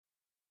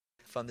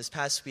from this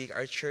past week,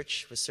 our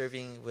church was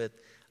serving with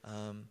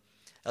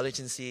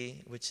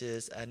Agency, which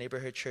is a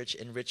neighborhood church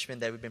in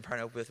Richmond that we've been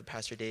partnered with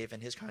Pastor Dave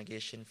and his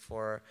congregation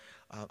for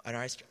an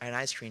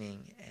eye screening.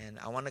 And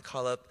I want to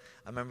call up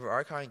a member of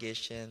our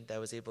congregation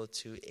that was able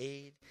to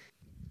aid.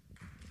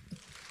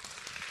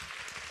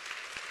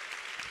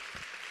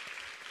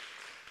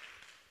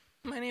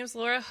 My name is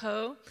Laura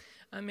Ho.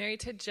 I'm married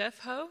to Jeff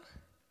Ho.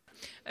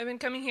 I've been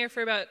coming here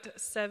for about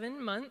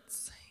 7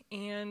 months,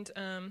 and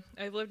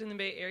I've lived in the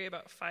Bay Area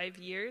about 5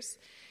 years,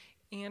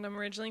 and I'm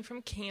originally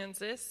from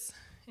Kansas.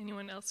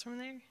 Anyone else from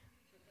there?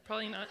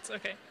 Probably not.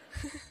 Okay.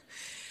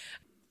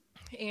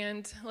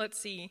 And let's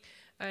see.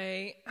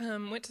 I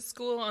went to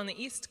school on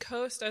the East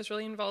Coast. I was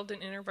really involved in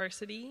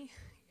InterVarsity.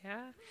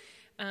 Yeah.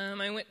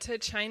 I went to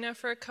China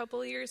for a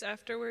couple years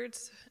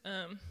afterwards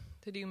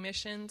to do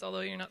missions,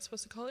 although you're not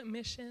supposed to call it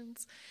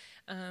missions.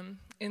 And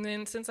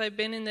then since I've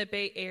been in the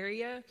Bay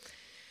Area,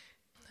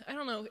 I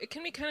don't know, it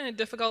can be kind of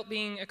difficult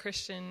being a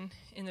Christian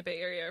in the Bay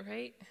Area,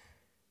 right?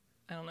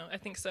 I don't know. I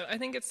think so. I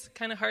think it's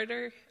kind of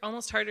harder,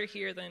 almost harder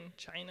here than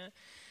China,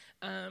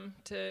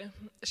 to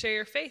share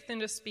your faith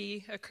and just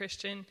be a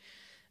Christian.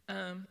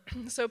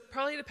 So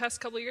probably the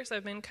past couple of years,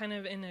 I've been kind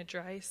of in a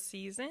dry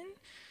season.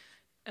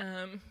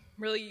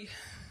 We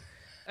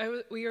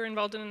were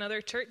involved in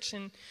another church,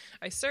 and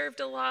I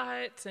served a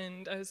lot,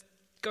 and I was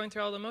going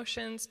through all the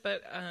motions,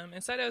 but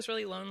inside I was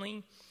really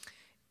lonely,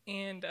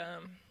 and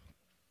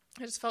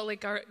I just felt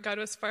like God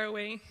was far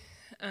away.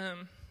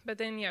 But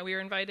then, we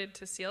were invited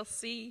to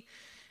CLC,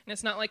 and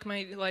it's not like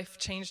my life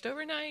changed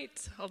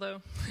overnight,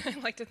 although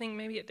I'd like to think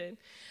maybe it did.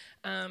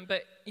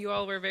 But you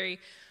all were very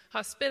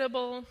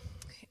hospitable,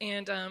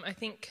 and I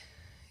think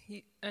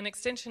an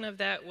extension of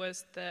that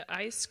was the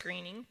eye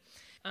screening.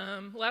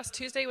 Last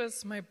Tuesday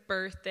was my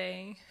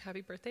birthday.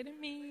 Happy birthday to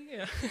me.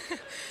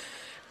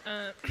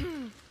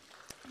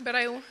 But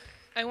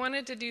I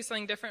wanted to do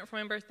something different for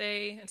my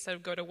birthday instead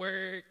of go to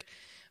work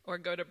or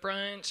go to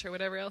brunch or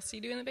whatever else you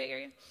do in the Bay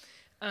Area.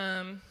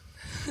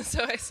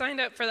 So I signed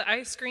up for the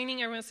eye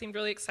screening. Everyone seemed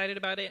really excited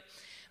about it.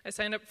 I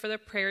signed up for the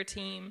prayer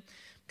team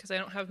because I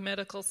don't have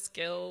medical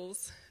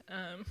skills.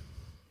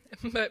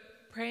 But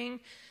praying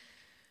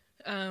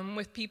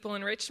with people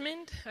in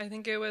Richmond, I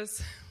think it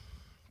was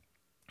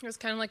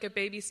kind of like a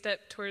baby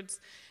step towards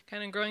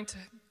kind of growing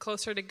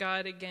closer to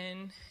God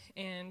again,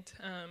 and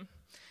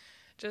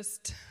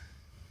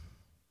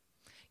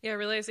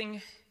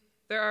realizing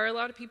there are a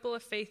lot of people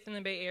of faith in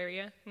the Bay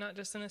Area, not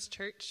just in this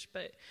church,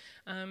 but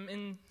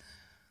in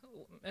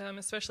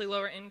especially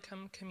lower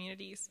income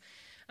communities.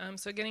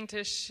 So getting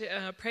to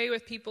pray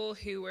with people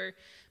who were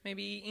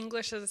maybe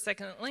English as a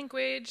second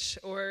language,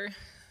 or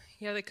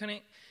they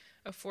couldn't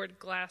afford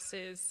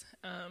glasses,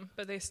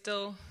 but they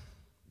still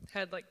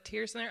had like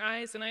tears in their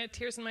eyes, and I had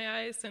tears in my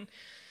eyes, and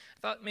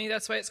I thought maybe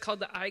that's why it's called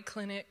the eye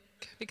clinic,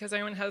 because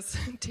everyone has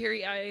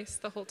teary eyes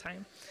the whole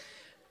time.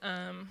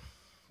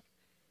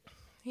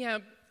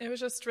 It was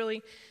just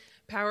really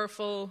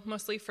powerful,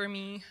 mostly for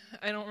me.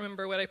 I don't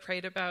remember what I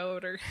prayed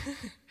about, or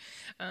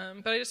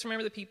but I just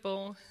remember the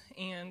people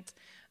and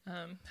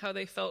how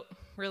they felt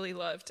really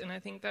loved, and I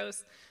think that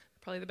was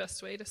probably the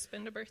best way to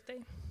spend a birthday.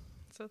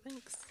 So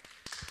thanks.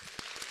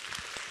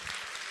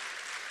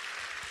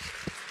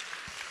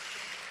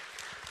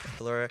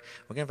 Laura,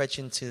 we're going to invite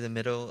you into the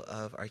middle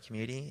of our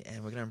community,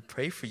 and we're going to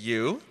pray for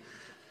you.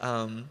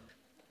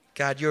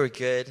 God, you are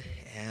good,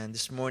 and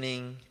this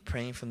morning,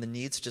 praying from the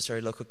needs of just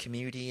our local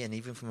community, and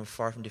even from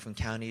afar from different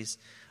counties,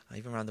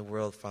 even around the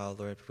world,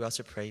 Father, Lord. We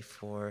also pray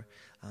for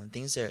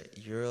things that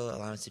you're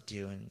allowing us to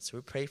do, and so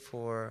we pray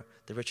for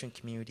the Richmond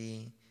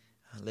community,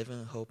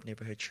 Living Hope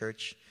Neighborhood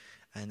Church,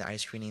 and the eye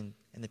screening,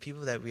 and the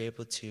people that we're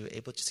able to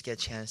just get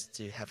a chance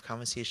to have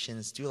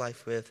conversations, do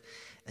life with,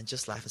 and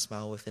just laugh and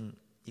smile with, and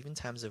even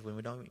times of when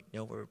we don't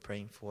know what we're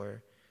praying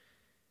for.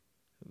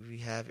 We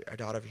have our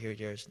daughter over here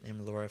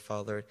named Laura,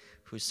 Father,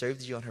 who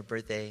served you on her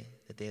birthday,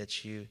 the day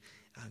that you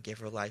gave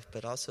her life,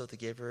 but also to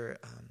give her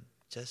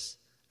just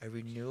a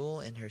renewal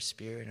in her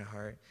spirit and her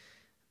heart,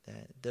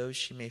 that though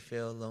she may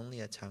feel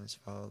lonely at times,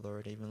 Father,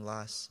 Lord, even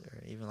lost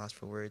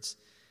for words,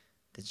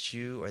 that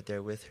you are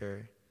there with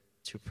her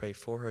to pray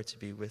for her, to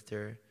be with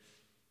her,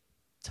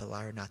 to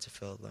allow her not to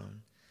feel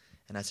alone.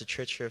 And as a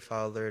church here,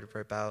 Father, Lord,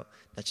 we're about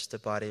not just the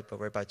body, but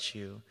we're about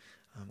you.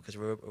 Because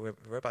we're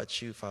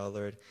about you, Father,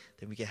 Lord,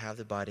 that we can have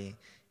the body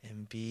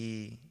and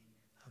be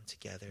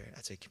together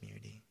as a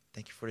community.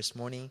 Thank you for this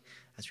morning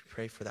as we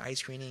pray for the eye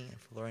screening and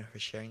for Laura and her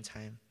sharing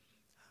time.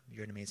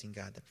 You're an amazing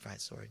God that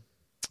provides, Lord.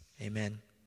 Amen.